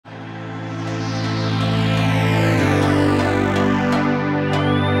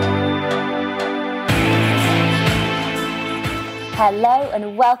Hello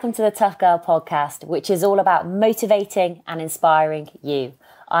and welcome to the Tough Girl podcast, which is all about motivating and inspiring you.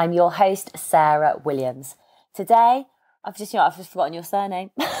 I'm your host, Sarah Williams. Today, I've just forgotten your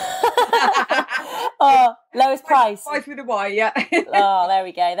surname. Lois Pryce. Pryce with a Y, yeah. There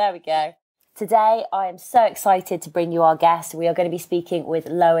we go. Today, I am so excited to bring you our guest. We are going to be speaking with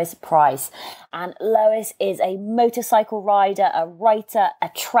Lois Pryce. And Lois is a motorcycle rider, a writer, a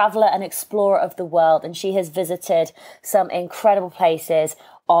traveller and explorer of the world. And she has visited some incredible places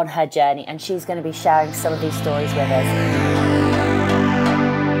on her journey. And she's going to be sharing some of these stories with us.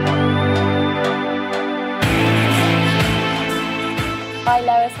 Hi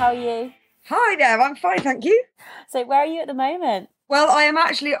Lois, how are you? Hi there, I'm fine, thank you. So where are you at the moment? Well, I am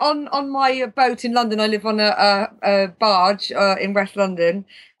actually on my boat in London. I live on a barge in West London,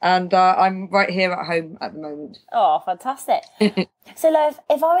 and I'm right here at home at the moment. Oh, fantastic. So, Lois,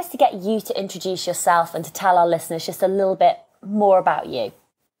 if I was to get you to introduce yourself and to tell our listeners just a little bit more about you.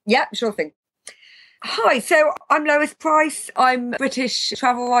 Yeah, sure thing. Hi, so I'm Lois Pryce. I'm a British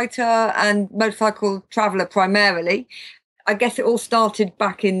travel writer and motorcycle traveller primarily. I guess it all started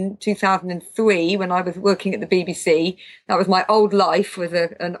back in 2003 when I was working at the BBC. That was my old life, was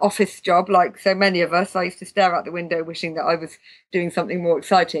an office job like so many of us. I used to stare out the window wishing that I was doing something more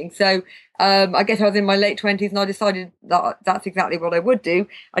exciting. So I guess I was in my late 20s and I decided that that's exactly what I would do.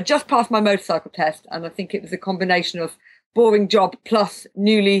 I just passed my motorcycle test and I think it was a combination of boring job plus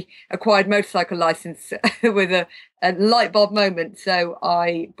newly acquired motorcycle license with a light bulb moment. So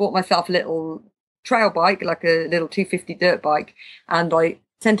I bought myself a little trail bike, like a little 250 dirt bike, and I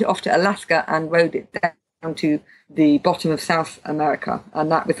sent it off to Alaska and rode it down to the bottom of South America.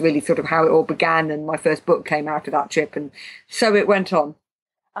 And that was really sort of how it all began, and my first book came out of that trip, and so it went on.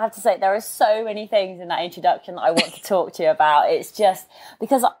 I have to say, there are so many things in that introduction that I want to talk to you about. It's just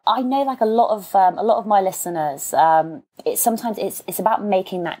because I know, like a lot of my listeners, it's about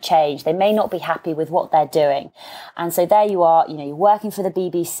making that change. They may not be happy with what they're doing, and so there you are. You know, you're working for the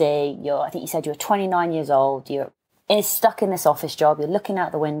BBC. I think you said you're 29 years old. You're stuck in this office job, you're looking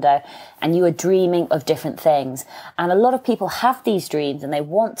out the window and you are dreaming of different things. And a lot of people have these dreams and they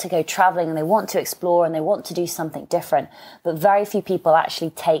want to go traveling and they want to explore and they want to do something different. But very few people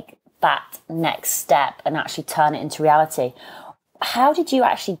actually take that next step and actually turn it into reality. How did you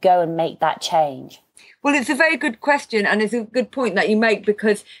actually go and make that change? Well, it's a very good question and it's a good point that you make,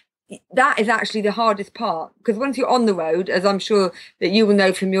 because that is actually the hardest part, because once you're on the road, as I'm sure that you will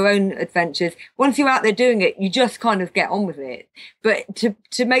know from your own adventures, once you're out there doing it, you just kind of get on with it. But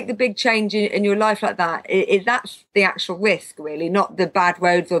to make the big change in your life like that, that's the actual risk, really, not the bad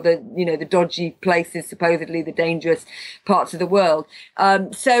roads or the dodgy places, supposedly the dangerous parts of the world.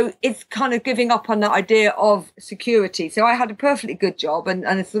 So it's kind of giving up on that idea of security. So I had a perfectly good job and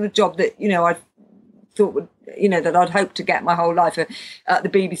a sort of job that, I thought would, that I'd hoped to get my whole life at the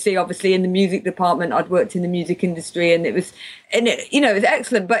BBC, obviously in the music department. I'd worked in the music industry and it was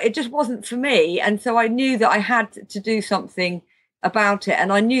excellent, but it just wasn't for me. And so I knew that I had to do something about it.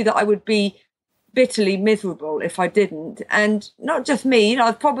 And I knew that I would be bitterly miserable if I didn't. And not just me,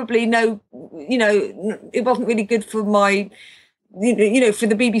 I probably know, it wasn't really good for my, for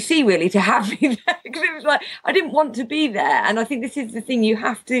the BBC really to have me there, because it was like, I didn't want to be there. And I think this is the thing, you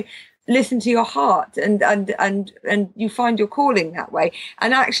have to listen to your heart and you find your calling that way.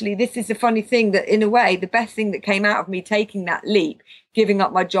 And actually, this is the funny thing, that in a way, the best thing that came out of me taking that leap, giving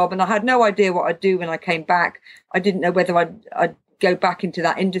up my job, and I had no idea what I'd do when I came back. I didn't know whether I'd go back into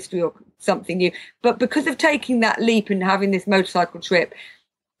that industry or something new. But because of taking that leap and having this motorcycle trip,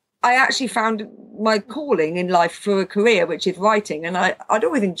 I actually found my calling in life for a career, which is writing. And I'd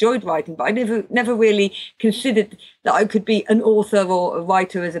always enjoyed writing, but I never really considered that I could be an author or a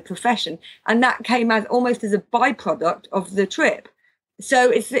writer as a profession. And that came as almost as a byproduct of the trip. So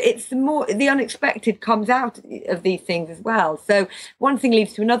it's the unexpected comes out of these things as well. So one thing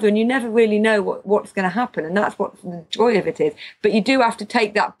leads to another, and you never really know what's going to happen. And that's what the joy of it is. But you do have to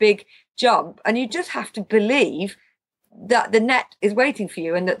take that big jump, and you just have to believe that the net is waiting for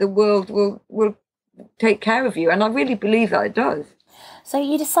you and that the world will take care of you. And I really believe that it does. So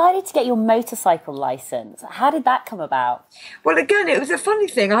you decided to get your motorcycle license. How did that come about? Well, again, it was a funny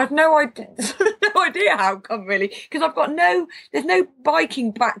thing. I had no idea how it come, really, because there's no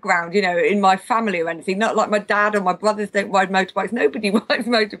biking background, in my family or anything. Not like my dad or my brothers don't ride motorbikes. Nobody rides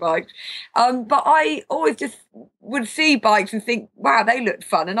motorbikes. But I always just would see bikes and think, wow, they looked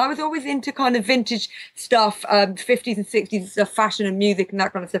fun. And I was always into kind of vintage stuff, 50s and 60s stuff, fashion and music and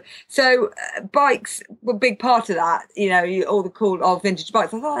that kind of stuff. So bikes were a big part of that, all the cool old vintage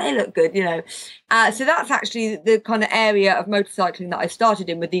bikes. I thought they look good, So that's actually the kind of area of motorcycling that I started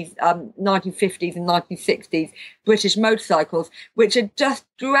in, with these 1950s and 1960s British motorcycles, which are just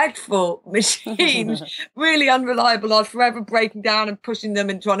dreadful machines, really unreliable. I was forever breaking down and pushing them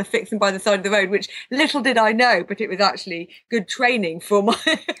and trying to fix them by the side of the road, which little did I know, but it was actually good training for my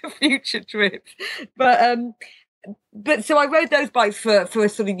future trips. But so I rode those bikes for a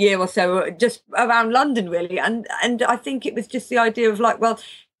sort of year or so, just around London, really. And I think it was just the idea of like, well,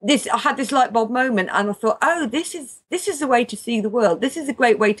 I had this light bulb moment, and I thought, oh, this is the way to see the world. This is a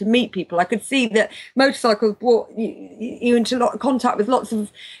great way to meet people. I could see that motorcycles brought you into contact with lots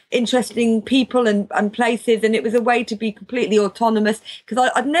of interesting people and places, and it was a way to be completely autonomous,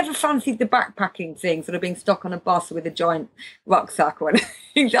 because I'd never fancied the backpacking thing, sort of being stuck on a bus with a giant rucksack or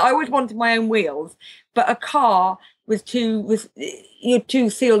anything. I always wanted my own wheels, but a car you're too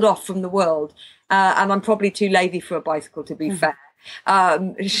sealed off from the world, and I'm probably too lazy for a bicycle, to be fair.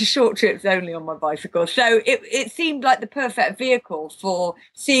 Short trips only on my bicycle, so it seemed like the perfect vehicle for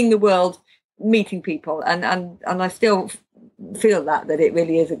seeing the world, meeting people, and I still feel that it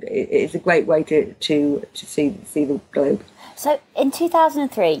really is a great way to see the globe. So in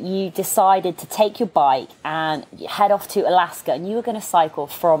 2003, you decided to take your bike and head off to Alaska, and you were going to cycle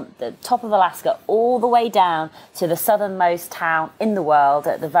from the top of Alaska all the way down to the southernmost town in the world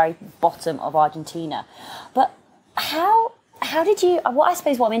at the very bottom of Argentina. But how did you, what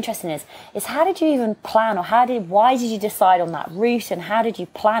I'm interested in is how did you even plan, or why did you decide on that route, and how did you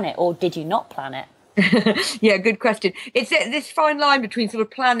plan it, or did you not plan it? Yeah, good question. It's this fine line between sort of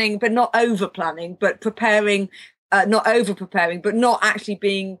planning, but not over planning, but preparing, not over preparing, but not actually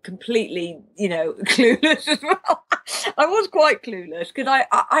being completely, clueless as well. I was quite clueless, because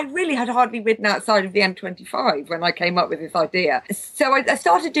I really had hardly ridden outside of the M25 when I came up with this idea. So I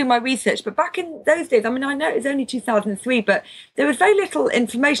started doing my research, but back in those days, I know it was only 2003, but there was very little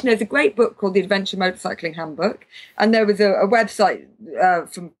information. There's a great book called The Adventure Motorcycling Handbook, and there was a website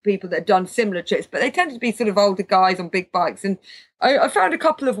from people that had done similar trips, but they tended to be sort of older guys on big bikes, and I found a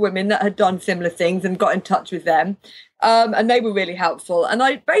couple of women that had done similar things and got in touch with them. And they were really helpful. And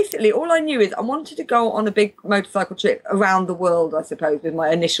all I knew is I wanted to go on a big motorcycle trip around the world, I suppose, with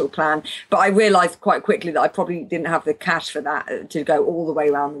my initial plan. But I realised quite quickly that I probably didn't have the cash for that, to go all the way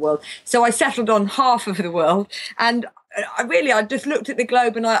around the world. So I settled on half of the world. And I just looked at the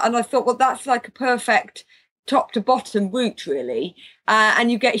globe, and I thought, well, that's like a perfect top to bottom route, really.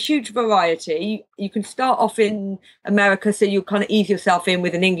 And you get a huge variety. You can start off in America, so you kind of ease yourself in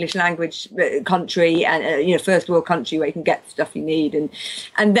with an English language country, and first world country where you can get the stuff you need,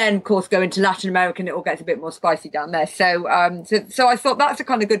 and then of course go into Latin America, and it all gets a bit more spicy down there. So I thought that's a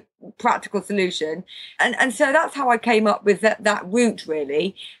kind of good practical solution, and so that's how I came up with that route,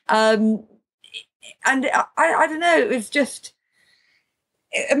 really. And I don't know, it was just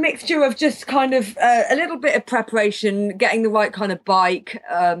a mixture of just kind of a little bit of preparation, getting the right kind of bike.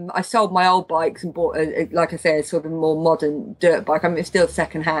 I sold my old bikes and bought, like I say, a sort of more modern dirt bike. It's still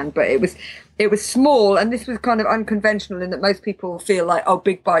second hand, but it was small, and this was kind of unconventional in that most people feel like, oh,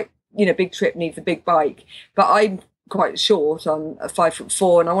 big bike, big trip needs a big bike. But I'm quite short. I'm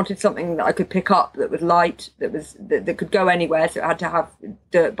 5'4", and I wanted something that I could pick up that was light, that could go anywhere. So it had to have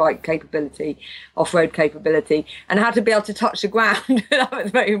dirt bike capability, off-road capability, and had to be able to touch the ground. That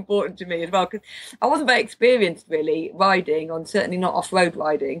was very important to me as well, because I wasn't very experienced really riding, certainly not off-road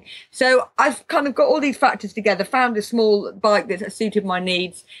riding. So I've kind of got all these factors together, found a small bike that suited my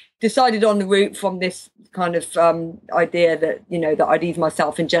needs, decided on the route from this kind of idea that that I'd ease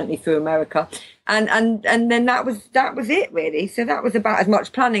myself in gently through America, and then that was it, really. So that was about as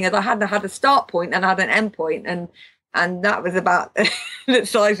much planning as I had. I had a start point and I had an end point, and that was about the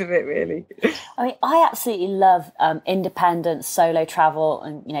size of it, really. I absolutely love independent solo travel,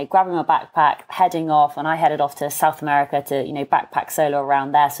 and grabbing my backpack, heading off, and I headed off to South America to backpack solo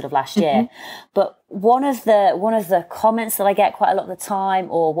around there sort of last year. But one of the comments that I get quite a lot of the time,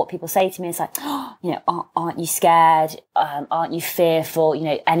 or what people say to me, is like, aren't you scared? Aren't you fearful?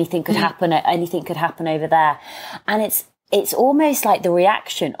 Anything could happen. Anything could happen over there, and it's almost like the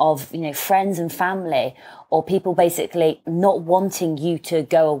reaction of friends and family, or people basically not wanting you to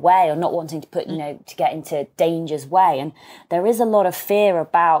go away, or not wanting to put to get into danger's way. And there is a lot of fear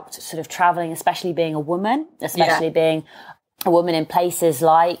about sort of traveling, especially being a woman, being a woman in places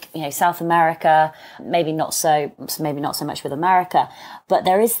like South America, maybe not so much with America, but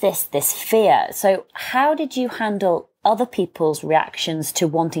there is this fear. So how did you handle other people's reactions to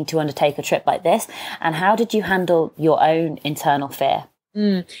wanting to undertake a trip like this? And how did you handle your own internal fear?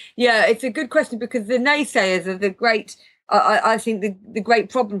 Yeah, it's a good question, because the naysayers are the great, I think the great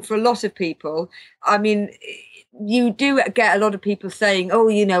problem for a lot of people. I mean, you do get a lot of people saying, oh,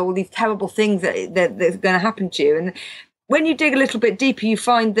 you know, all these terrible things that's going to happen to you. And when you dig a little bit deeper, you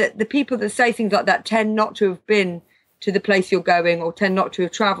find that the people that say things like that tend not to have been to the place you're going, or tend not to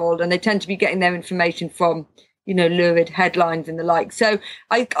have travelled, and they tend to be getting their information from, you know, lurid headlines and the like. So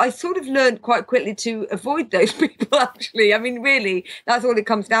I sort of learned quite quickly to avoid those people, actually. I mean, really, that's all it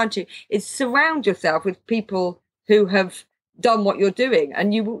comes down to, is surround yourself with people who have done what you're doing,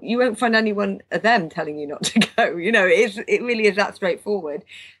 and you won't find anyone of them telling you not to go. You know, it really is that straightforward.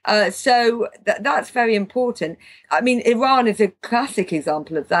 So that's very important. I mean, Iran is a classic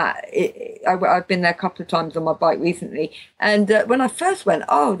example of that. I've been there a couple of times on my bike recently, and when I first went,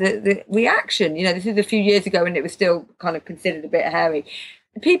 the reaction, you know, this is a few years ago and it was still kind of considered a bit hairy.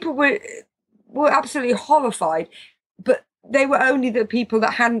 People were absolutely horrified, but they were only the people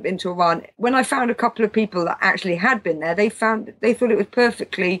that hadn't been to Iran. When I found a couple of people that actually had been there, they thought it was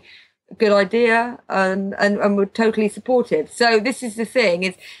perfectly a good idea, and were totally supportive. So this is the thing,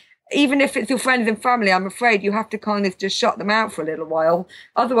 is even if it's your friends and family, I'm afraid you have to kind of just shut them out for a little while.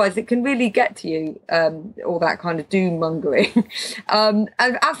 Otherwise, it can really get to you, all that kind of doom mongering. And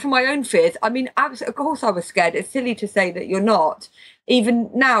as for my own fears, I mean, of course I was scared. It's silly to say that you're not. Even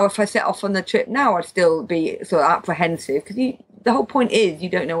now, if I set off on the trip now, I'd still be sort of apprehensive, because the whole point is you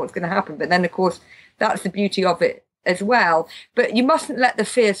don't know what's going to happen. But then, of course, that's the beauty of it as well. But you mustn't let the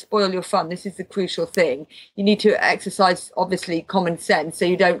fear spoil your fun. This is the crucial thing. You need to exercise, obviously, common sense, so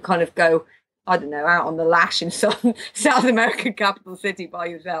you don't kind of go, I don't know, out on the lash in some South American capital city by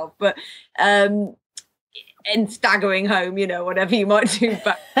yourself. But and staggering home, you know, whatever you might do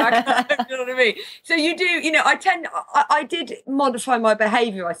back home, you know what I mean? So you do, you know, I did modify my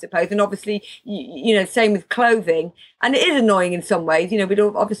behaviour, I suppose, and obviously, you know, same with clothing. And it is annoying in some ways, you know, we'd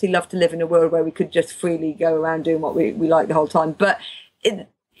all obviously love to live in a world where we could just freely go around doing what we like the whole time, but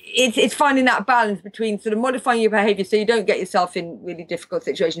it's finding that balance between sort of modifying your behaviour so you don't get yourself in really difficult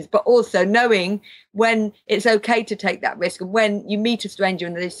situations, but also knowing when it's okay to take that risk, and when you meet a stranger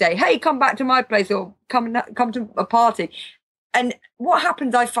and they say, hey, come back to my place, or come to a party. And what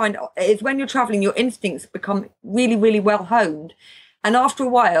happens, I find, is when you're travelling, your instincts become really, really well honed. And after a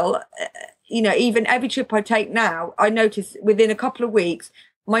while, you know, even every trip I take now, I notice within a couple of weeks,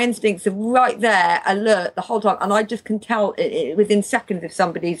 my instincts are right there, alert the whole time. And I just can tell within seconds if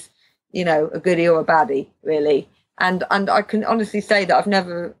somebody's, you know, a goodie or a baddie, really. And I can honestly say that I've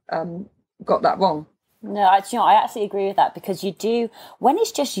never got that wrong. No, I absolutely agree with that, because you do, when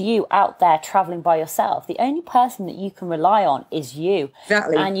it's just you out there traveling by yourself, the only person that you can rely on is you.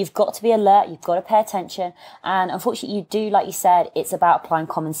 Exactly. And you've got to be alert, you've got to pay attention. And unfortunately, you do, like you said, it's about applying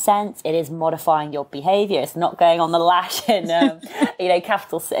common sense. It is modifying your behaviour. It's not going on the lash in,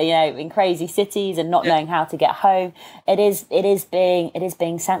 you know, in crazy cities and not knowing how to get home. It is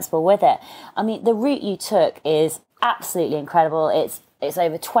being sensible with it. I mean, the route you took is absolutely incredible. It's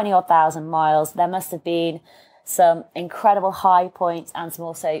over 20,000 miles. There must have been some incredible high points and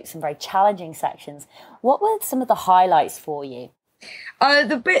some very challenging sections. What were some of the highlights for you?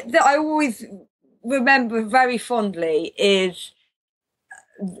 The bit that I always remember very fondly is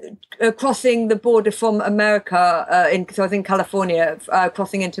crossing the border from America, so I was in California,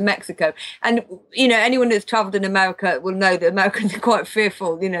 crossing into Mexico. And, you know, anyone that's travelled in America will know that Americans are quite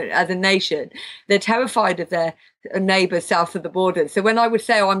fearful, you know, as a nation. They're terrified of their neighbours south of the border. So when I would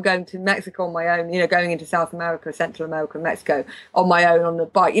say, I'm going to Mexico on my own, you know, going into South America, Central America, Mexico on my own on the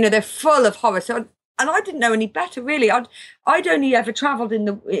bike, you know, they're full of horror. So, and I didn't know any better, really. I'd only ever travelled in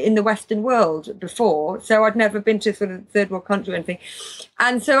the Western world before, so I'd never been to sort of third world country or anything.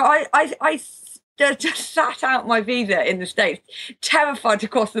 And so I just sat out my visa in the States, terrified to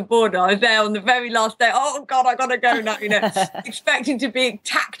cross the border. I was there on the very last day. Oh God, I gotta go now, you know, expecting to be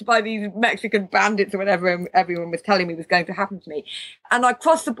attacked by these Mexican bandits or whatever everyone was telling me was going to happen to me. And I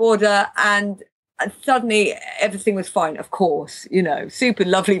crossed the border, and suddenly everything was fine, of course, you know, super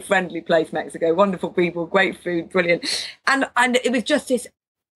lovely, friendly place, Mexico, wonderful people, great food, brilliant. And it was just this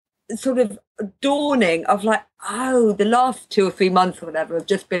sort of dawning of like, oh, the last 2 or 3 months or whatever have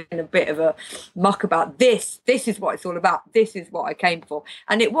just been a bit of a muck about this. This is what it's all about. This is what I came for.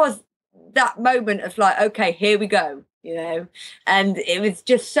 And it was that moment of like, okay, here we go, you know. And it was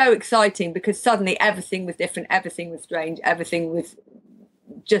just so exciting because suddenly everything was different. Everything was strange. Everything was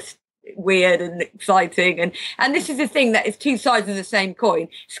just weird and exciting. And this is the thing, that it's two sides of the same coin.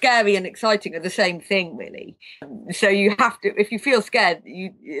 Scary and exciting are the same thing, really. So you have to, if you feel scared,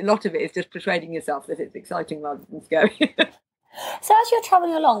 a lot of it is just persuading yourself that it's exciting rather than scary. So as you're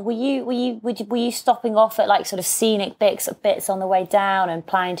travelling along, were you stopping off at like sort of scenic bits on the way down and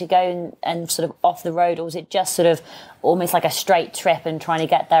planning to go and sort of off the road, or was it just sort of almost like a straight trip and trying to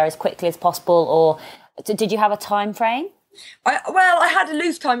get there as quickly as possible, or did you have a time frame? I had a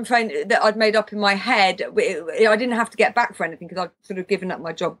loose time frame that I'd made up in my head. I didn't have to get back for anything because I'd sort of given up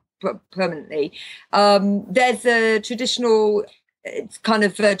my job permanently. There's a traditional, it's kind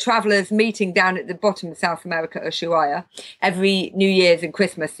of a travellers meeting down at the bottom of South America, Ushuaia. Every New Year's and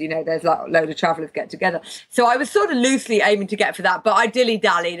Christmas, there's like a load of travellers get together. So I was sort of loosely aiming to get for that, but I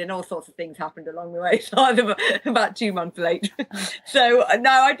dilly-dallied and all sorts of things happened along the way. So I was about 2 months late. So no,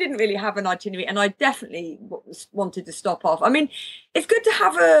 I didn't really have an itinerary, and I definitely wanted to stop off. I mean, it's good to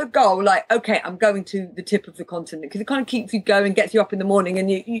have a goal, like, okay, I'm going to the tip of the continent, because it kind of keeps you going, gets you up in the morning, and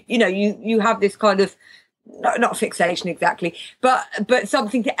you have this kind of, not fixation exactly, but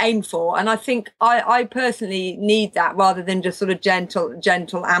something to aim for. And I think I personally need that, rather than just sort of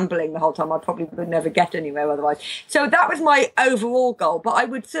gentle ambling the whole time. I probably would never get anywhere otherwise. So that was my overall goal, but I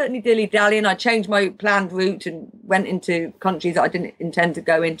would certainly dilly-dally, and I changed my planned route and went into countries that I didn't intend to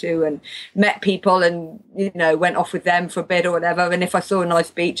go into, and met people and went off with them for a bit or whatever. And if I saw a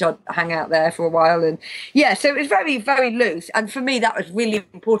nice beach, I'd hang out there for a while. And yeah, so it was very, very loose. And for me, that was really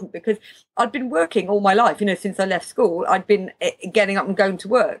important, because I'd been working all my life, since I left school. I'd been getting up and going to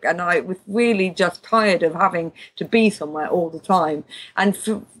work, and I was really just tired of having to be somewhere all the time. And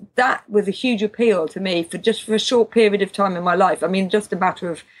that was a huge appeal to me for a short period of time in my life. I mean, just a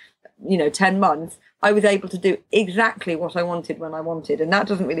matter of 10 months, I was able to do exactly what I wanted when I wanted, and that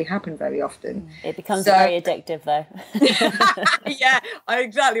doesn't really happen very often. It becomes very addictive, though. Yeah,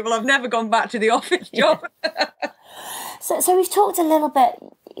 exactly. Well, I've never gone back to the office job. So we've talked a little bit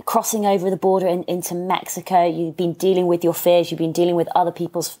crossing over the border into Mexico. You've been dealing with your fears. You've been dealing with other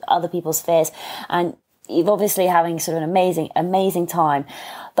people's fears, and you've obviously having sort of an amazing time.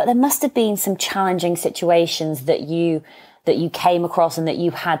 But there must have been some challenging situations that you came across and that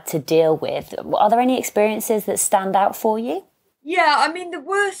you had to deal with. Are there any experiences that stand out for you? Yeah, I mean, the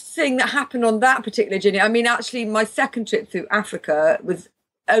worst thing that happened on that particular journey, I mean, actually, my second trip through Africa was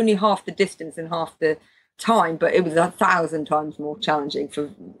only half the distance and half the time, but it was 1,000 times more challenging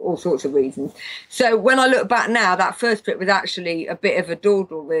for all sorts of reasons. So when I look back now, that first trip was actually a bit of a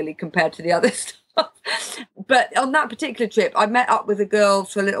dawdle, really, compared to the other stuff. But on that particular trip, I met up with a girl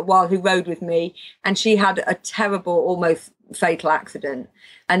for a little while who rode with me, and she had a terrible, almost fatal accident.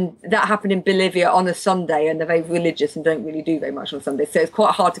 And that happened in Bolivia on a Sunday, and they're very religious and don't really do very much on Sunday. So it's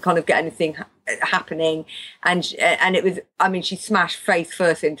quite hard to kind of get anything happening. And it was, I mean, she smashed face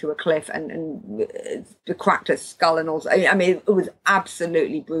first into a cliff and cracked her skull and all. I mean, it was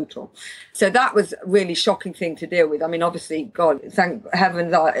absolutely brutal. So that was a really shocking thing to deal with. I mean, obviously, God, thank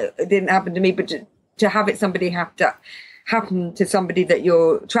heaven that it didn't happen to me, but to have it happen to somebody that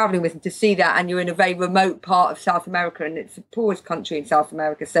you're traveling with, and to see that, and you're in a very remote part of South America, and it's the poorest country in South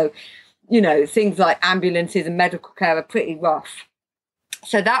America, so things like ambulances and medical care are pretty rough.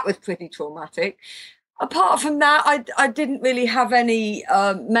 So that was pretty traumatic. Apart from that, I didn't really have any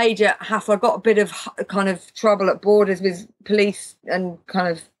major hassle. I got a bit of kind of trouble at borders with police and kind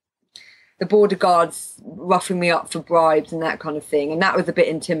of the border guards roughing me up for bribes and that kind of thing. And that was a bit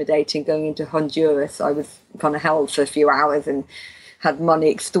intimidating going into Honduras. I was kind of held for a few hours and had money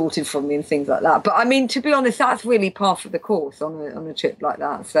extorted from me and things like that. But I mean, to be honest, that's really par for the course on a trip like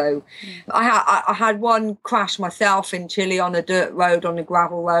that. So I had one crash myself in Chile on a dirt road, on a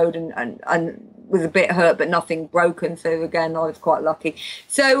gravel road, and was a bit hurt, but nothing broken. So again, I was quite lucky.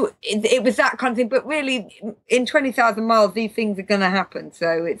 So it was that kind of thing. But really, in 20,000 miles, these things are going to happen.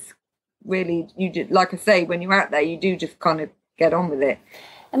 So it's really, like I say, when you're out there, you do just kind of get on with it.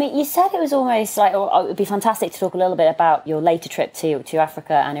 I mean, you said it was almost like, it would be fantastic to talk a little bit about your later trip to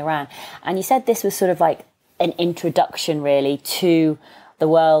Africa and Iran. And you said this was sort of like an introduction, really, to the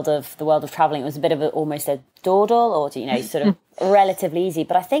world of traveling. It was a bit of almost a dawdle, or sort of relatively easy.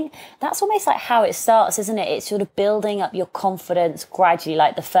 But I think that's almost like how it starts, isn't it? It's sort of building up your confidence gradually.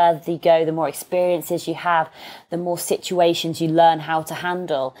 Like the further you go, the more experiences you have, the more situations you learn how to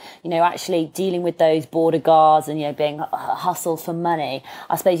handle. Actually dealing with those border guards and being hustled for money.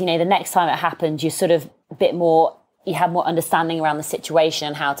 I suppose the next time it happens, you're sort of a bit more. You have more understanding around the situation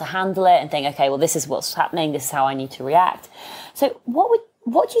and how to handle it, and think, okay, well, this is what's happening. This is how I need to react. So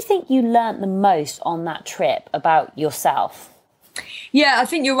what do you think you learnt the most on that trip about yourself? Yeah, I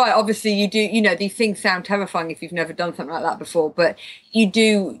think you're right. Obviously, you do, these things sound terrifying if you've never done something like that before, but you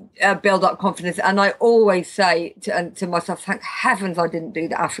do build up confidence. And I always say to myself, thank heavens I didn't do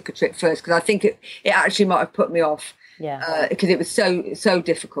the Africa trip first, because I think it actually might have put me off. Yeah. Because it was so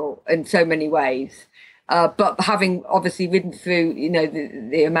difficult in so many ways. But having obviously ridden through,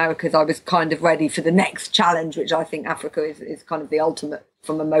 the Americas, I was kind of ready for the next challenge, which I think Africa is kind of the ultimate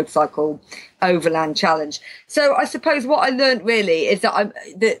from a motorcycle overland challenge. So I suppose what I learned really is that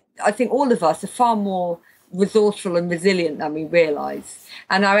I think all of us are far more resourceful and resilient than we realise,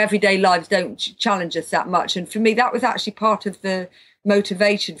 and our everyday lives don't challenge us that much. And for me, that was actually part of the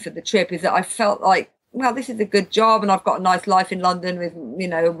motivation for the trip, is that I felt like, well, this is a good job and I've got a nice life in London with,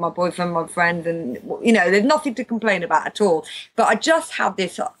 my boyfriend, my friends, and, there's nothing to complain about at all. But I just had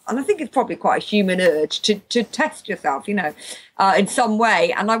this, and I think it's probably quite a human urge to test yourself, in some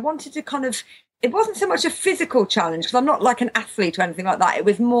way. And I wanted to it wasn't so much a physical challenge, because I'm not like an athlete or anything like that. It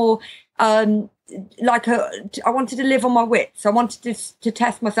was more I wanted to live on my wits. I wanted to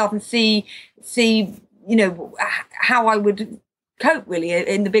test myself and see, how I would cope really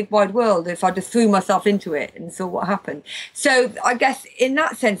in the big wide world if I just threw myself into it and saw what happened. So I guess in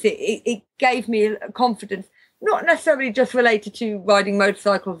that sense it gave me a confidence, not necessarily just related to riding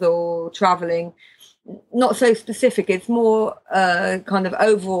motorcycles or traveling, not so specific. It's more kind of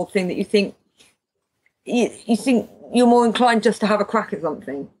overall thing that you think you're more inclined just to have a crack at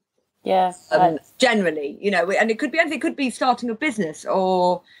something. Yeah. Generally, and it could be anything. It could be starting a business,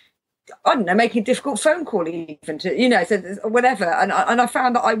 or I don't know, making a difficult phone call, even to, so whatever. And I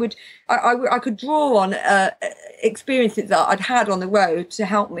found that I could draw on experiences that I'd had on the road to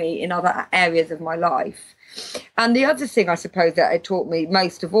help me in other areas of my life. And the other thing I suppose that it taught me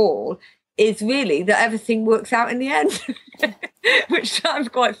most of all is really that everything works out in the end, which sounds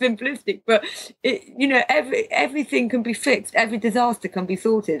quite simplistic, but everything can be fixed. Every disaster can be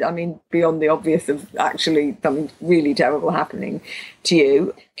sorted. I mean, beyond the obvious of actually something really terrible happening to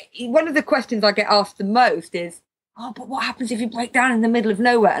you. One of the questions I get asked the most is, oh, but what happens if you break down in the middle of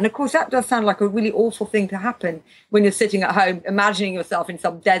nowhere? And of course, that does sound like a really awful thing to happen when you're sitting at home, imagining yourself in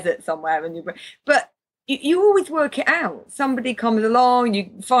some desert somewhere, but you always work it out. Somebody comes along, you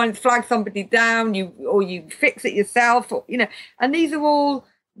flag somebody down, or you fix it yourself, and these are all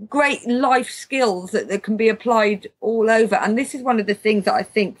great life skills that can be applied all over. And this is one of the things that I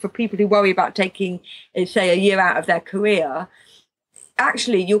think for people who worry about taking, say, a year out of their career,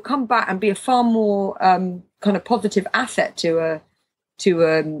 actually you'll come back and be a far more kind of positive asset to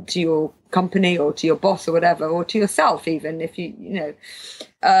your company, or to your boss, or whatever, or to yourself, even if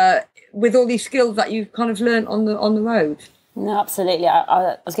with all these skills that you've kind of learned on the road. No, absolutely.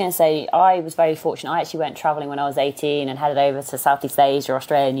 I was going to say, I was very fortunate. I actually went travelling when I was 18 and headed over to Southeast Asia,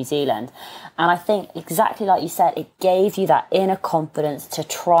 Australia, New Zealand. And I think exactly like you said, it gave you that inner confidence to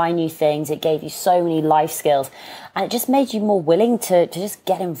try new things. It gave you so many life skills, and it just made you more willing to just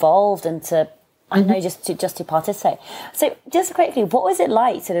get involved and to, I know, just to participate. So just quickly, what was it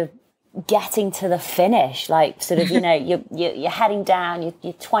like sort of getting to the finish, like sort of, you're heading down,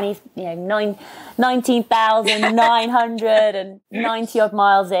 you're 19,990 odd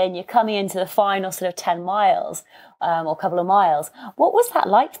miles in, you're coming into the final sort of 10 miles or couple of miles. What was that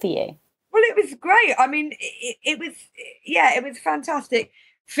like for you? Well, it was great. I mean, it was a fantastic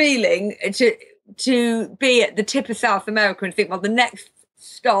feeling to be at the tip of South America and think, well, the next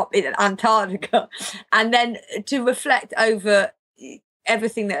stop is Antarctica, and then to reflect over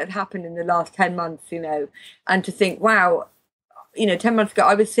everything that had happened in the last 10 months, and to think, wow, 10 months ago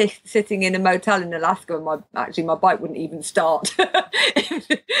I was sitting in a motel in Alaska, and my bike wouldn't even start. So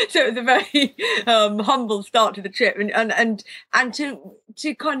it was a very humble start to the trip, and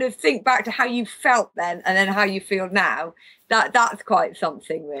to kind of think back to how you felt then and then how you feel now, that's quite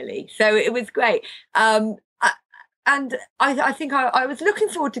something really. So it was great. And I think I was looking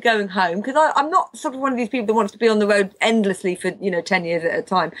forward to going home, because I'm not sort of one of these people that wants to be on the road endlessly for 10 years at a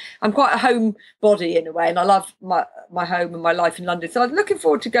time. I'm quite a homebody in a way, and I love my home and my life in London. So I was looking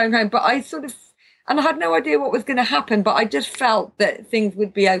forward to going home, but I had no idea what was going to happen, but I just felt that things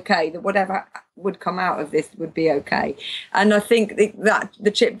would be okay, that whatever would come out of this would be okay. And I think that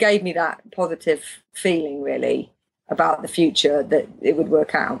the trip gave me that positive feeling really about the future, that it would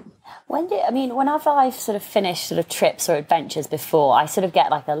work out. Whenever I've sort of finished sort of trips or adventures before, I sort of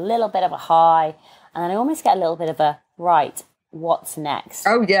get like a little bit of a high, and then I almost get a little bit of a, right, what's next?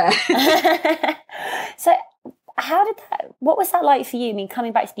 Oh, yeah. So what was that like for you? I mean,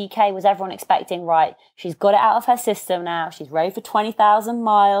 coming back to the UK, was everyone expecting, right, she's got it out of her system now, she's rode for 20,000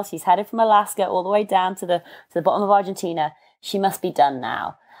 miles, she's headed from Alaska all the way down to the bottom of Argentina, she must be done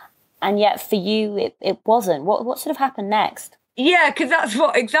now? And yet for you, it wasn't. What sort of happened next? Yeah, because that's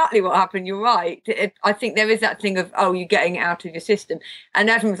exactly what happened. You're right. I think there is that thing of, oh, you're getting it out of your system. And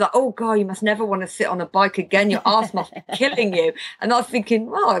everyone's like, oh, God, you must never want to sit on a bike again. Your ass must be killing you. And I was thinking,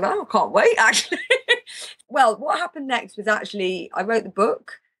 well, I can't wait, actually. Well, what happened next was actually I wrote the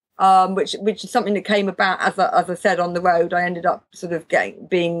book, which is something that came about as I said on the road. I ended up sort of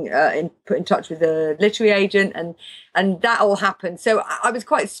being put in touch with a literary agent, and that all happened. So I was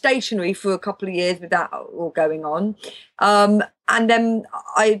quite stationary for a couple of years with that all going on, and then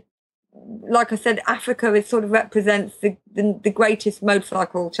like I said, Africa is sort of represents the greatest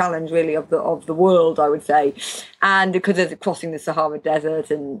motorcycle challenge really of the world, I would say, and because of crossing the Sahara Desert,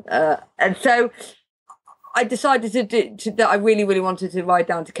 and so I decided that I really, really wanted to ride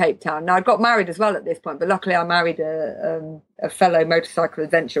down to Cape Town. Now, I got married as well at this point, but luckily I married a fellow motorcycle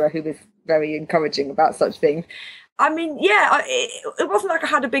adventurer who was very encouraging about such things. I mean, yeah, it wasn't like I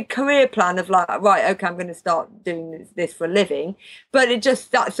had a big career plan of like, right, okay, I'm going to start doing this for a living. But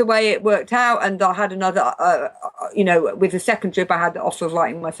that's the way it worked out. And I had another, with the second trip, I had the offer of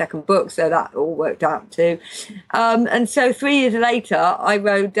writing my second book. So that all worked out too. And so 3 years later, I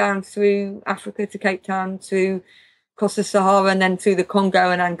rode down through Africa to Cape Town to across the Sahara and then through the Congo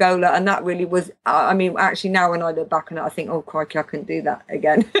and Angola. And that really was, actually now when I look back on it, I think, oh, crikey, I couldn't do that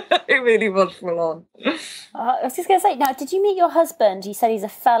again. It really was full on. I was just going to say, now, did you meet your husband? You said he's a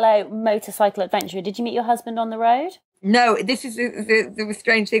fellow motorcycle adventurer. Did you meet your husband on the road? No, this is the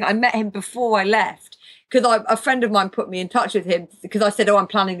strange thing. I met him before I left because a friend of mine put me in touch with him because I said, oh, I'm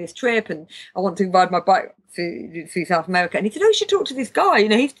planning this trip and I want to ride my bike through South America. And he said, oh, you should talk to this guy. You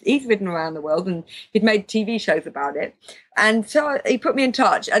know, he's ridden around the world and he'd made TV shows about it. And so he put me in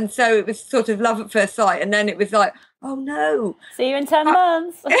touch. And so it was sort of love at first sight. And then it was like, oh, no. See you in 10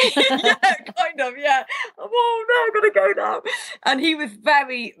 months. Yeah, kind of, yeah. Oh, no, I've got to go now. And he was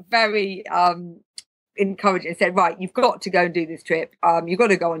very, very encouraging and said, right, you've got to go and do this trip. You've got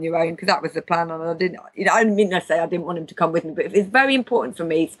to go on your own because that was the plan. And I didn't mean to say I didn't want him to come with me, but it's very important for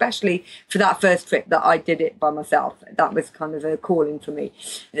me, especially for that first trip, that I did it by myself. That was kind of a calling for me.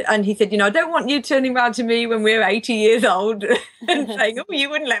 And he said, I don't want you turning around to me when we're 80 years old and saying, oh, you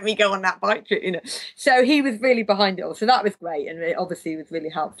wouldn't let me go on that bike trip, So he was really behind it all. So that was great. And it obviously was really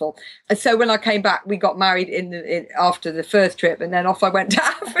helpful. And so when I came back, we got married after the first trip and then off I went to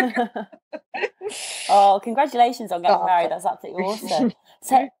Africa. Oh, congratulations on getting married. That's absolutely awesome.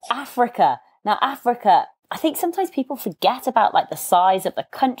 So Africa. Now, Africa, I think sometimes people forget about like the size of the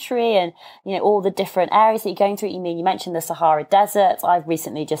country and, all the different areas that you're going through. You mentioned the Sahara Desert. I've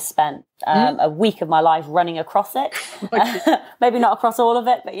recently just spent a week of my life running across it. Maybe not across all of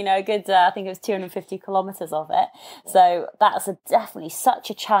it, but, a good, I think it was 250 kilometers of it. So that's definitely such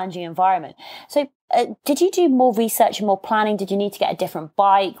a challenging environment. So did you do more research and more planning? Did you need to get a different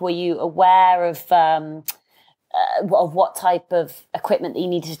bike? Were you aware of what type of equipment that you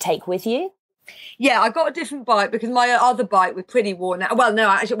needed to take with you? Yeah, I got a different bike because my other bike was pretty worn out. Well, no,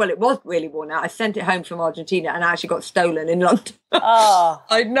 actually, it was really worn out. I sent it home from Argentina and actually got stolen in London. Oh,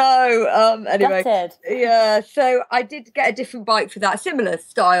 I know. Anyway, gutted. Yeah, so I did get a different bike for that, similar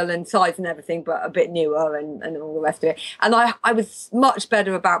style and size and everything, but a bit newer and all the rest of it. And I was much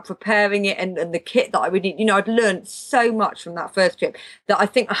better about preparing it and the kit that I would need. I'd learned so much from that first trip that I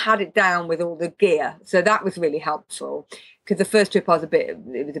think I had it down with all the gear. So that was really helpful. Because the first trip it was a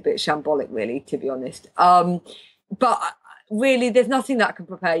bit shambolic, really, to be honest. But really, there's nothing that can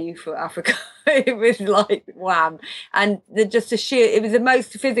prepare you for Africa. It was like wham, and it was the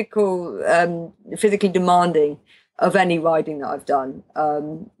most physically demanding of any riding that I've done.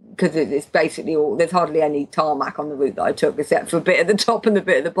 Because it's basically there's hardly any tarmac on the route that I took except for a bit at the top and a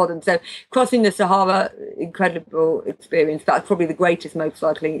bit at the bottom. So crossing the Sahara, incredible experience. That's probably the greatest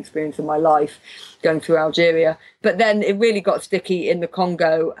motorcycling experience of my life, going through Algeria. But then it really got sticky in the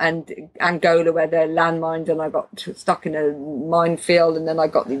Congo and Angola where there are landmines, and I got stuck in a minefield, and then I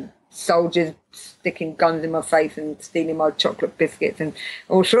got the soldiers sticking guns in my face and stealing my chocolate biscuits and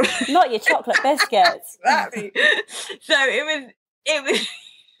all sorts. Not your chocolate biscuits. Exactly. So it was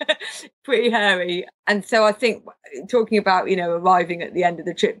pretty hairy. And so I think talking about arriving at the end of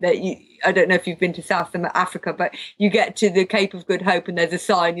the trip, that I don't know if you've been to South Africa, but you get to the Cape of Good Hope and there's a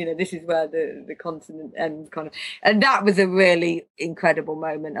sign, this is where the continent ends, kind of. And that was a really incredible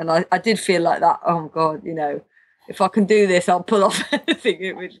moment. And I did feel like that, oh God, if I can do this, I'll pull off anything.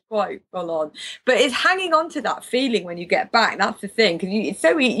 It was quite full on. But it's hanging on to that feeling when you get back. That's the thing, because it's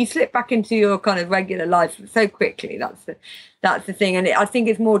so you slip back into your kind of regular life so quickly. That's the thing. And I think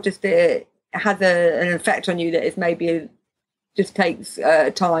it's more just it has an effect on you that is just takes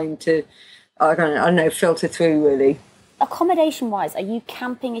time to, I don't know, filter through, really. accommodation wise, are you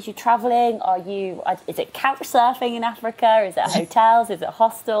camping as you're traveling? Is it couch surfing in Africa? Is it hotels? Is it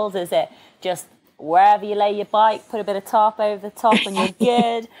hostels? Is it just wherever you lay your bike, put a bit of tarp over the top and you're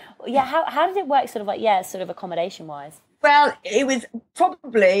good? Yeah, how did it work sort of accommodation wise? Well, it was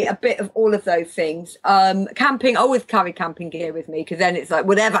probably a bit of all of those things. Camping, I always carry camping gear with me, because then it's like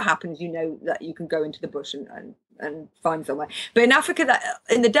whatever happens, you know that you can go into the bush and find somewhere. But in Africa,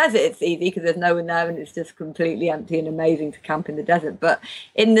 in the desert, it's easy because there's no one there and it's just completely empty and amazing to camp in the desert. But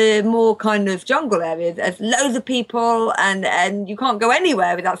in the more kind of jungle areas, there's loads of people and you can't go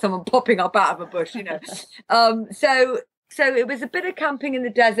anywhere without someone popping up out of a bush, you know. So it was a bit of camping in the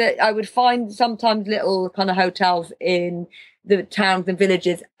desert. I would find sometimes little kind of hotels in the towns and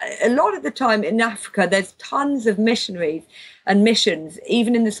villages. A lot of the time in Africa, there's tons of missionaries and missions,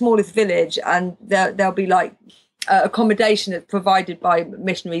 even in the smallest village. And there'll be like accommodation that's provided by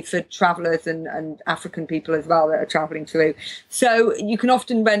missionaries for travellers and African people as well that are travelling through. So you can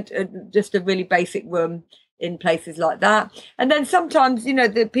often rent just a really basic room in places like that. And then sometimes, you know,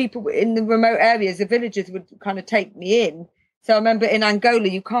 the people in the remote areas, the villagers would kind of take me in. So I remember in Angola,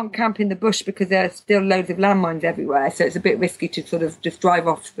 you can't camp in the bush because there are still loads of landmines everywhere. So it's a bit risky to sort of just drive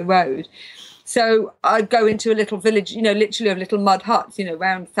off the road. So I'd go into a little village, you know, literally of little mud huts, you know,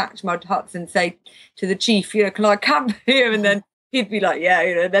 round thatch mud huts, and say to the chief, you know, can I camp here? And then he'd be like, yeah,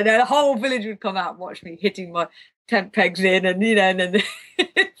 you know, then the whole village would come out and watch me hitting my tent pegs in, and you know, and then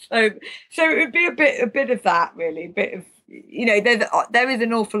so it would be a bit of that, really, a bit of, you know, there is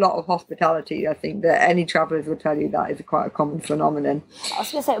an awful lot of hospitality. I think that any travellers will tell you that is quite a common phenomenon. I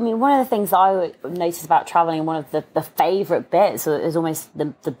was going to say, I mean, one of the things that I noticed about travelling, and one of the favourite bits, or is almost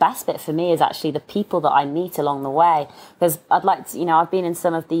the best bit for me, is actually the people that I meet along the way. Because I'd like to, you know, I've been in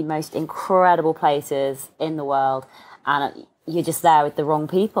some of the most incredible places in the world, and you're just there with the wrong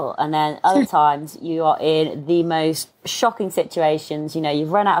people. And then other times you are in the most shocking situations. You know,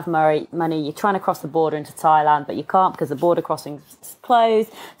 you've run out of money, you're trying to cross the border into Thailand, but you can't because the border crossing's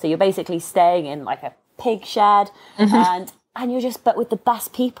closed. So you're basically staying in like a pig shed, and you're just, but with the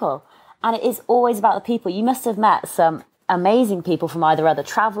best people. And it is always about the people. You must have met some amazing people from either other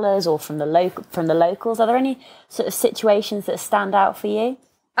travellers or from the locals. Are there any sort of situations that stand out for you?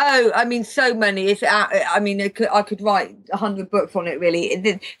 Oh, I mean, so many. I mean, I could write 100 books on it,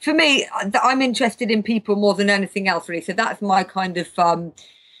 really. For me, I'm interested in people more than anything else, really. So that's my kind of,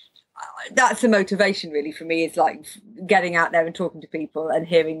 that's the motivation, really, for me, is like getting out there and talking to people and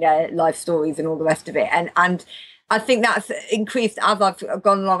hearing their life stories and all the rest of it. And I think that's increased as I've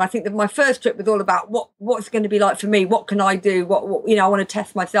gone along. I think that my first trip was all about what's going to be like for me. What can I do? What you know, I want to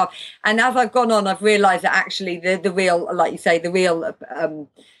test myself. And as I've gone on, I've realised that actually the real, like you say, the real,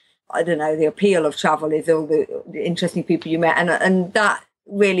 I don't know, the appeal of travel is all the interesting people you met. And that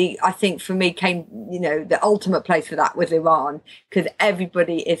really, I think for me came, you know, the ultimate place for that was Iran, because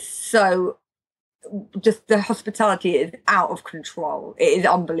everybody is so, just the hospitality is out of control. It is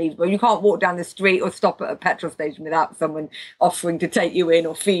unbelievable. You can't walk down the street or stop at a petrol station without someone offering to take you in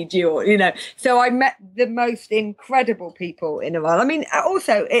or feed you, or, you know. So I met the most incredible people in Iran. I mean,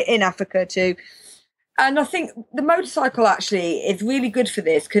 also in Africa too. And I think the motorcycle actually is really good for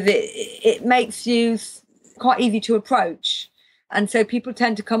this, because it makes you quite easy to approach. And so people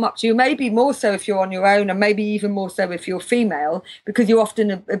tend to come up to you, maybe more so if you're on your own, and maybe even more so if you're female, because you're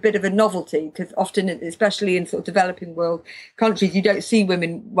often a bit of a novelty, because often, especially in sort of developing world countries, you don't see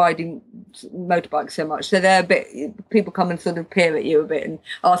women riding motorbikes so much. So they're a bit, people come and sort of peer at you a bit and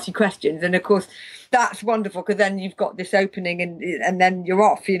ask you questions. And of course, that's wonderful, because then you've got this opening and then you're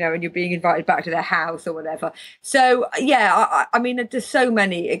off, you know, and you're being invited back to their house or whatever. So, yeah, I mean, there's so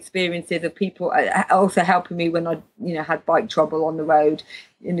many experiences of people also helping me when I, you know, had bike trouble on the road.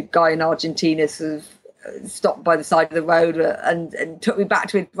 And a guy in Argentina sort of stopped by the side of the road and took me back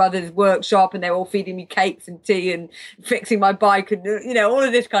to his brother's workshop, and they were all feeding me cakes and tea and fixing my bike and, you know, all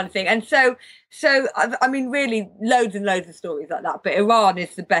of this kind of thing. And so I mean, really loads and loads of stories like that. But Iran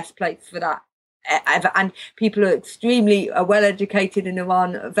is the best place for that ever. And people are extremely well educated in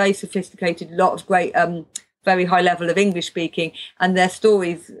Iran, very sophisticated, a lot of great very high level of English speaking, and their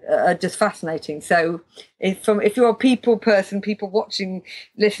stories are just fascinating. So if you're a people person, people watching,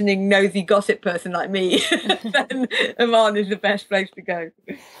 listening, nosy gossip person like me, then Iran is the best place to go.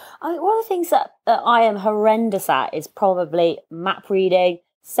 I mean, one of the things that I am horrendous at is probably map reading,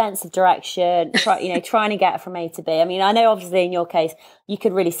 sense of direction, trying to get from A to B. I mean, I know obviously in your case, you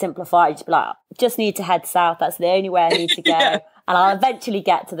could really simplify it. Just be like, just need to head south. That's the only way I need to go. Yeah. And I'll eventually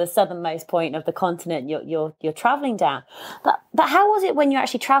get to the southernmost point of the continent you're traveling down. But how was it when you're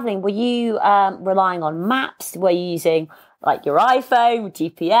actually traveling? Were you relying on maps? Were you using like your iPhone,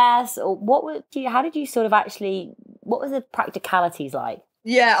 GPS, or how did you sort of actually what was the practicalities like?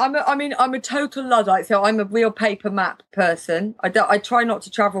 Yeah, I'm a total Luddite, so I'm a real paper map person. I try not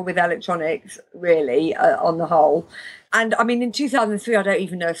to travel with electronics, really, on the whole. And I mean, in 2003, I don't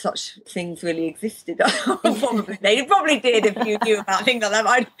even know if such things really existed. They probably did if you knew about things like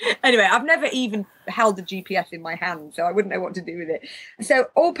that. Anyway, I've never even held a GPS in my hand, so I wouldn't know what to do with it. So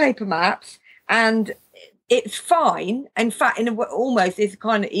all paper maps, and it's fine. In fact, almost it's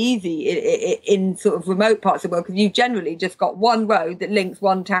kind of easy in sort of remote parts of the world, because you've generally just got one road that links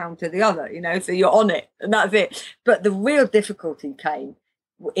one town to the other, so you're on it and that's it. But the real difficulty came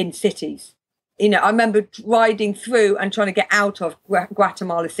in cities. I remember riding through and trying to get out of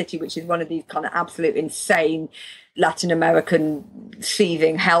Guatemala City, which is one of these kind of absolute insane Latin American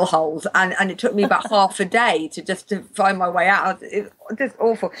seething hellholes, and it took me about half a day to find my way out. It's just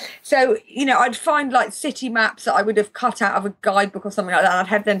awful. So I'd find like city maps that I would have cut out of a guidebook or something like that, and I'd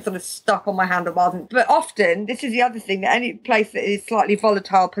have them sort of stuck on my handlebars. But often, this is the other thing, that any place that is slightly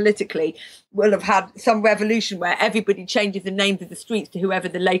volatile politically will have had some revolution where everybody changes the names of the streets to whoever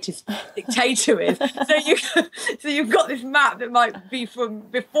the latest dictator is. So you've got this map that might be from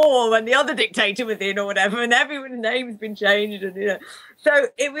before when the other dictator was in or whatever, and everyone's name's been changed. And so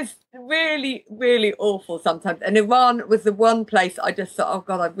it was really, really awful sometimes. And Iran was the one place I just thought, oh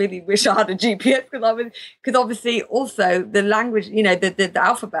God, I really wish I had a GPS, because obviously also the language, the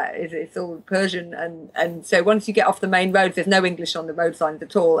alphabet it's all Persian, and so once you get off the main roads, there's no English on the road signs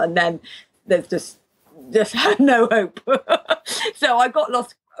at all, and then there's just no hope. So I got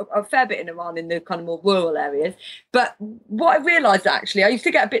lost a fair bit in Iran, in the kind of more rural areas. But what I realised, actually, I used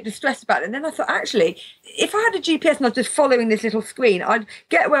to get a bit distressed about it, and then I thought, actually, if I had a GPS and I was just following this little screen, I'd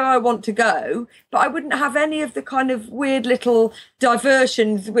get where I want to go, but I wouldn't have any of the kind of weird little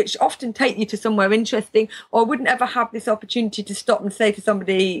diversions which often take you to somewhere interesting, or I wouldn't ever have this opportunity to stop and say to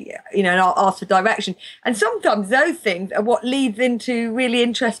somebody, and I'll ask for direction. And sometimes those things are what leads into really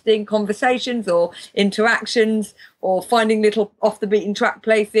interesting conversations or interactions, or finding little off the beaten track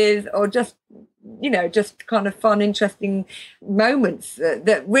places, or just kind of fun, interesting moments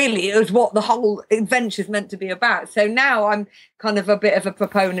that really is what the whole adventure is meant to be about. So now I'm kind of a bit of a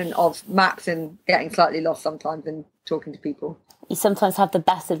proponent of maps and getting slightly lost sometimes and talking to people. You sometimes have the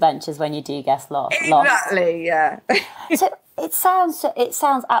best adventures when you do get lost. Exactly, yeah. So it sounds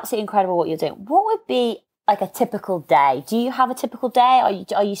absolutely incredible what you're doing. What would be like a typical day? Do you have a typical day?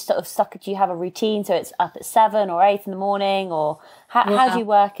 Are you sort of stuck? Do you have a routine? So it's up at 7 or 8 in the morning, or how do you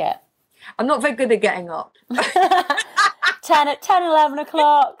work it? I'm not very good at getting up. 10, 11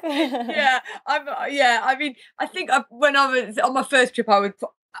 o'clock. I mean, I think when I was on my first trip,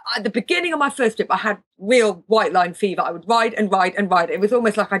 at the beginning of my first trip, I had real white line fever. I would ride and ride and ride. It was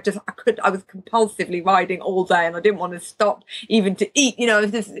almost like I was compulsively riding all day, and I didn't want to stop even to eat,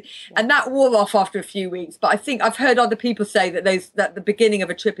 and that wore off after a few weeks. But I think I've heard other people say that the beginning of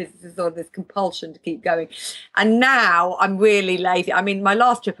a trip is sort of this compulsion to keep going. And now I'm really lazy. I mean, my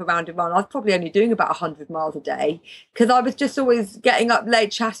last trip around Iran, I was probably only doing about 100 miles a day, because I was just always getting up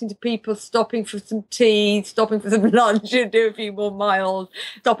late, chatting to people, stopping for some tea, stopping for some lunch, and do a few more miles,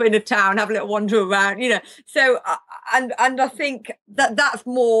 stop in a town, have a little wander around, So, and I think that's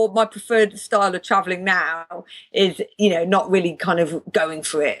more my preferred style of traveling now, is, not really kind of going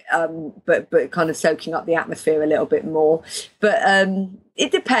for it, but kind of soaking up the atmosphere a little bit more. But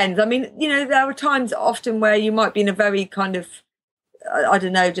it depends. I mean, there are times often where you might be in a very kind of, I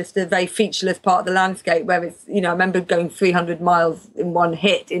don't know, just a very featureless part of the landscape where it's, I remember going 300 miles in one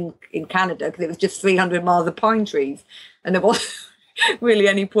hit in Canada, because it was just 300 miles of pine trees, and there wasn't really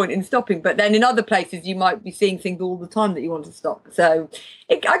any point in stopping. But then in other places you might be seeing things all the time that you want to stop. So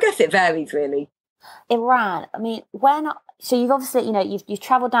I guess it varies, really. Iran, I mean, so you've obviously, you've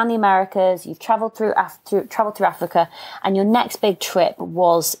traveled down the Americas, you've traveled through Africa, and your next big trip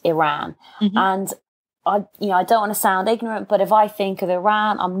was Iran. Mm-hmm. And I don't want to sound ignorant, but if I think of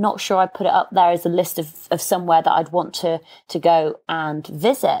Iran, I'm not sure I'd put it up there as a list of somewhere that I'd want to go and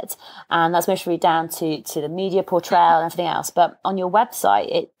visit. And that's mostly down to the media portrayal and everything else. But on your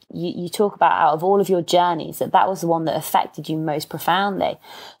website, you talk about, out of all of your journeys, that was the one that affected you most profoundly.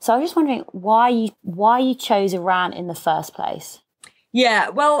 So I was just wondering why you chose Iran in the first place. Yeah,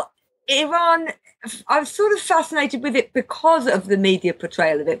 well, Iran, I was sort of fascinated with it because of the media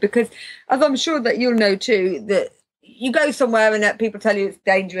portrayal of it, because, as I'm sure that you'll know too, that you go somewhere and people tell you it's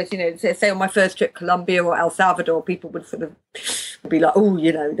dangerous, say on my first trip, Colombia or El Salvador, people would sort of be like, oh,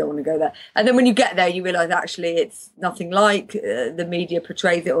 you don't want to go there. And then when you get there, you realise actually it's nothing like the media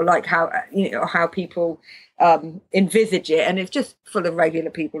portrays it, or like how people envisage it, and it's just full of regular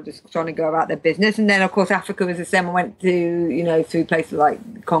people just trying to go about their business. And then of course Africa was the same. I went to through places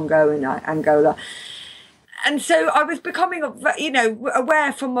like Congo and Angola, And so I was becoming,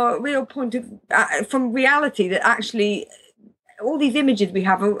 aware from a real point of, from reality, that actually all these images we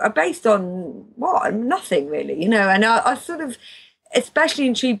have are based on nothing really, and I sort of especially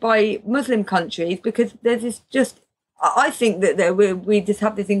intrigued by Muslim countries, because there's this just, I think that we just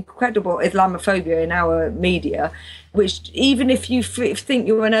have this incredible Islamophobia in our media, which even if you think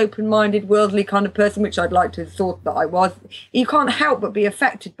you're an open-minded, worldly kind of person, which I'd like to have thought that I was, you can't help but be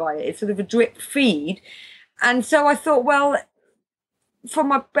affected by it. It's sort of a drip feed. And so I thought, well,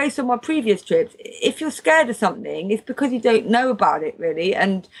 based on my previous trips, if you're scared of something, it's because you don't know about it really.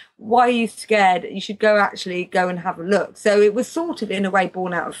 And why are you scared? You should go and have a look. So it was sort of in a way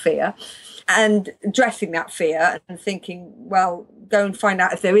born out of fear, and addressing that fear and thinking, well, go and find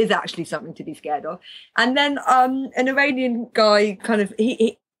out if there is actually something to be scared of. And then an Iranian guy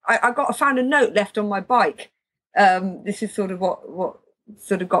I found a note left on my bike. This is sort of what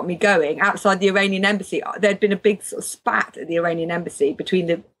sort of got me going. Outside the Iranian embassy, there'd been a big sort of spat at the Iranian embassy between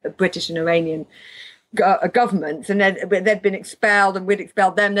the British and Iranian governments, and they'd been expelled, and we'd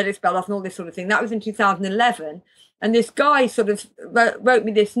expelled them, they'd expelled us, and all this sort of thing. That was in 2011. And this guy sort of wrote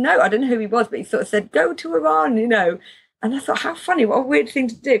me this note. I don't know who he was, but he sort of said, go to Iran, And I thought, how funny, what a weird thing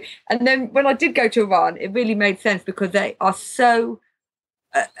to do. And then when I did go to Iran, it really made sense, because they are so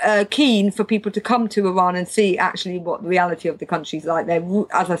keen for people to come to Iran and see actually what the reality of the country's like. They're,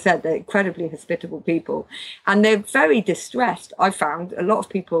 as I said, they're incredibly hospitable people, and they're very distressed. I found a lot of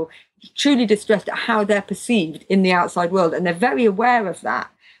people truly distressed at how they're perceived in the outside world, and they're very aware of that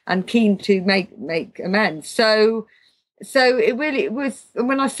and keen to make amends. So it was, and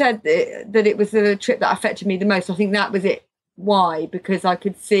when I said that it was the trip that affected me the most, I think that was it. Why? Because I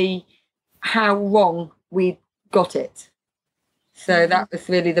could see how wrong we got it. So that was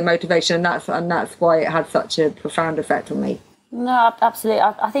really the motivation, and that's why it had such a profound effect on me. No, absolutely.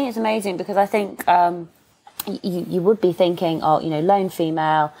 I think it's amazing, because I think you would be thinking, lone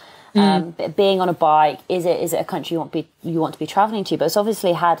female, being on a bike, is it a country you want to be travelling to? But it's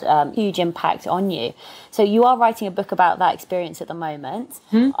obviously had huge impact on you. So you are writing a book about that experience at the moment.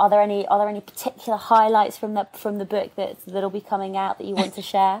 Are there any particular highlights from the book that'll be coming out that you want to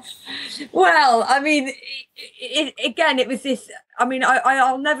share? Well, I mean, it was this. I mean,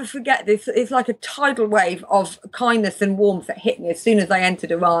 I'll never forget this. It's like a tidal wave of kindness and warmth that hit me as soon as I entered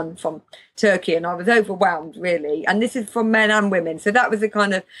Iran from Turkey, and I was overwhelmed, really. And this is from men and women, so that was a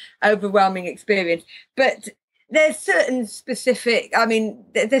kind of overwhelming experience. But there's certain specific. I mean,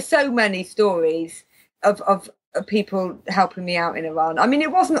 there's so many stories of people helping me out in Iran. I mean,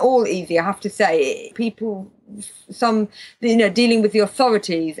 it wasn't all easy, I have to say. People, dealing with the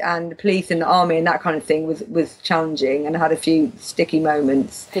authorities and the police and the army and that kind of thing was challenging, and had a few sticky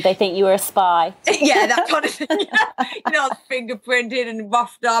moments. Did they think you were a spy? Yeah, that kind of thing. Yeah. I was fingerprinted and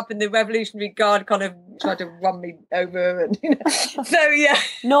roughed up, and the Revolutionary Guard kind of tried to run me over, and so yeah,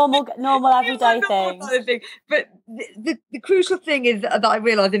 normal everyday thing. Kind of thing. But the crucial thing is that I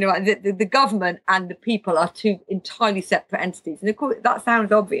realised that the government and the people are two entirely separate entities, and of course that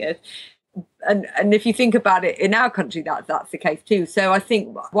sounds obvious. And if you think about it, in our country, that's the case too. So I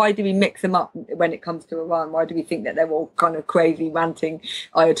think, why do we mix them up when it comes to Iran? Why do we think that they're all kind of crazy, ranting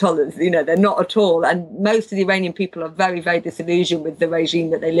ayatollahs? They're not at all. And most of the Iranian people are very, very disillusioned with the regime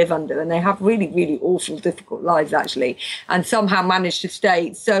that they live under. And they have really, really awful, difficult lives, actually. And somehow manage to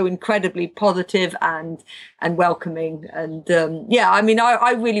stay so incredibly positive and welcoming. And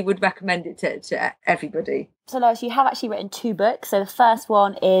I really would recommend it to everybody. So Lois, you have actually written 2 books. So the first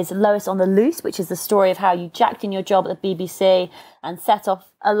one is Lois on the Loose, which is the story of how you jacked in your job at the BBC and set off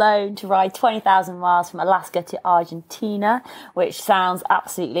alone to ride 20,000 miles from Alaska to Argentina, which sounds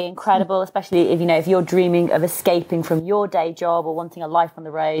absolutely incredible, especially if you're dreaming of escaping from your day job or wanting a life on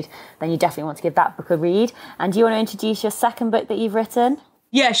the road, then you definitely want to give that book a read. And do you want to introduce your second book that you've written?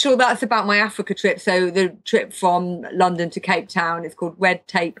 Yeah, sure. That's about my Africa trip. So the trip from London to Cape Town is called Red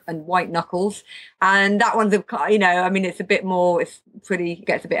Tape and White Knuckles. And that one's, it's a bit more,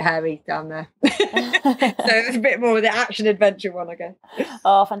 gets a bit hairy down there. So it's a bit more of the action adventure one, I guess.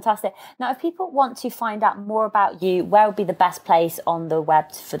 Oh, fantastic. Now, if people want to find out more about you, where would be the best place on the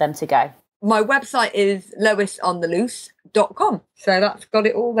web for them to go? My website is loisontheloose.com. So that's got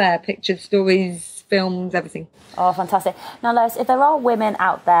it all there. Pictures, stories, films, everything. Oh, fantastic. Now, Lois, if there are women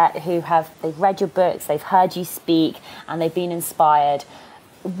out there who they've read your books, they've heard you speak, and they've been inspired,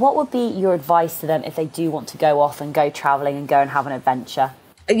 what would be your advice to them if they do want to go off and go travelling and go and have an adventure?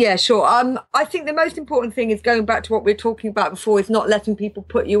 Yeah, sure. I think the most important thing is, going back to what we were talking about before, is not letting people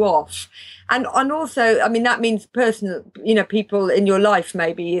put you off. And also, I mean, that means personal, people in your life,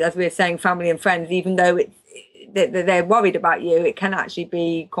 maybe, as we were saying, family and friends, even though they're worried about you, it can actually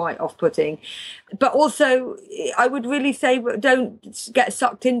be quite off-putting. But also, I would really say don't get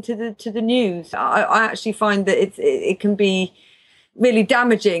sucked into the news. I actually find that it can be really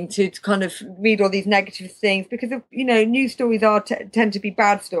damaging to kind of read all these negative things, because of, news stories tend to be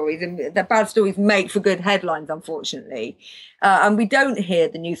bad stories, and the bad stories make for good headlines, unfortunately. And we don't hear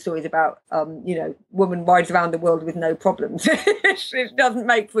the news stories about woman rides around the world with no problems. It doesn't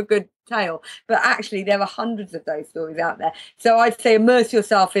make for a good tale, but actually there are hundreds of those stories out there. So I'd say immerse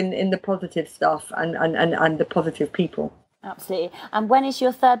yourself in the positive stuff and the positive people. Absolutely. And when is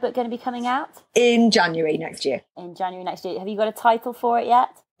your third book going to be coming out? In January next year. In January next year. Have you got a title for it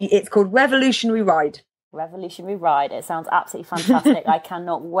yet? It's called Revolutionary Ride. Revolutionary Ride. It sounds absolutely fantastic. I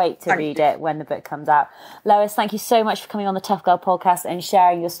cannot wait to read it when the book comes out. Lois, thank you so much for coming on the Tough Girl podcast and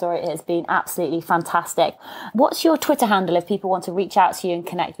sharing your story. It has been absolutely fantastic. What's your Twitter handle if people want to reach out to you and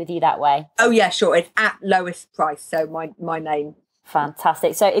connect with you that way? Oh, yeah, sure. It's at Lois Pryce. So my name.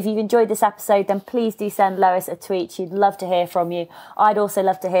 Fantastic. So if you've enjoyed this episode, then please do send Lois a tweet. She'd love to hear from you. I'd also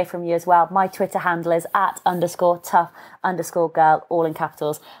love to hear from you as well. My Twitter handle is @_tough_girl, all in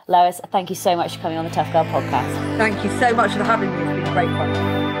capitals. Lois, thank you so much for coming on the Tough Girl podcast. Thank you so much for having me. It's been great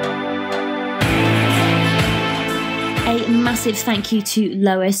fun. A massive thank you to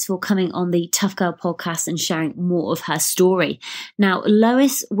Lois for coming on the Tough Girl podcast and sharing more of her story. Now,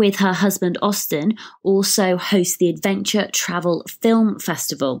 Lois, with her husband Austin, also hosts the Adventure Travel Film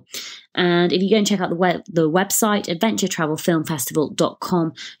Festival. And if you go and check out the website,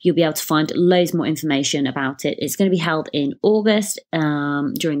 adventuretravelfilmfestival.com, you'll be able to find loads more information about it. It's going to be held in August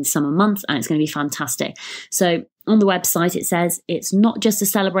during the summer months, and it's going to be fantastic. So on the website, it says it's not just a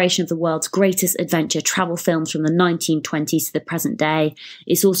celebration of the world's greatest adventure travel films from the 1920s to the present day.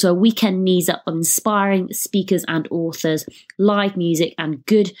 It's also a weekend knees up of inspiring speakers and authors, live music, and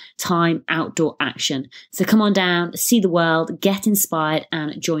good time outdoor action. So come on down, see the world, get inspired,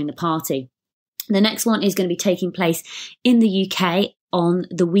 and join the party. The next one is going to be taking place in the UK on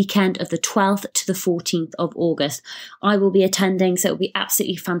the weekend of the 12th to the 14th of August. I will be attending, so it'll be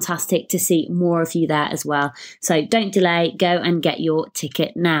absolutely fantastic to see more of you there as well. So don't delay, go and get your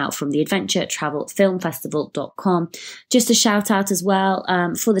ticket now from the adventuretravelfilmfestival.com. Just a shout out as well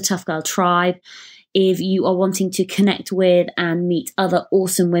for the Tough Girl Tribe. If you are wanting to connect with and meet other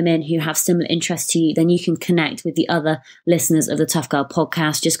awesome women who have similar interests to you, then you can connect with the other listeners of the Tough Girl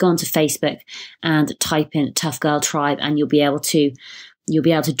podcast. Just go onto Facebook and type in Tough Girl Tribe, and you'll be able to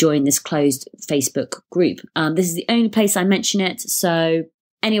join this closed Facebook group. This is the only place I mention it. So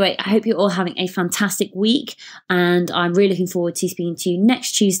anyway, I hope you're all having a fantastic week, and I'm really looking forward to speaking to you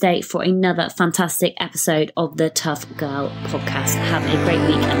next Tuesday for another fantastic episode of the Tough Girl podcast. Have a great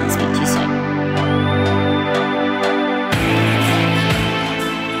week, and I'll speak to you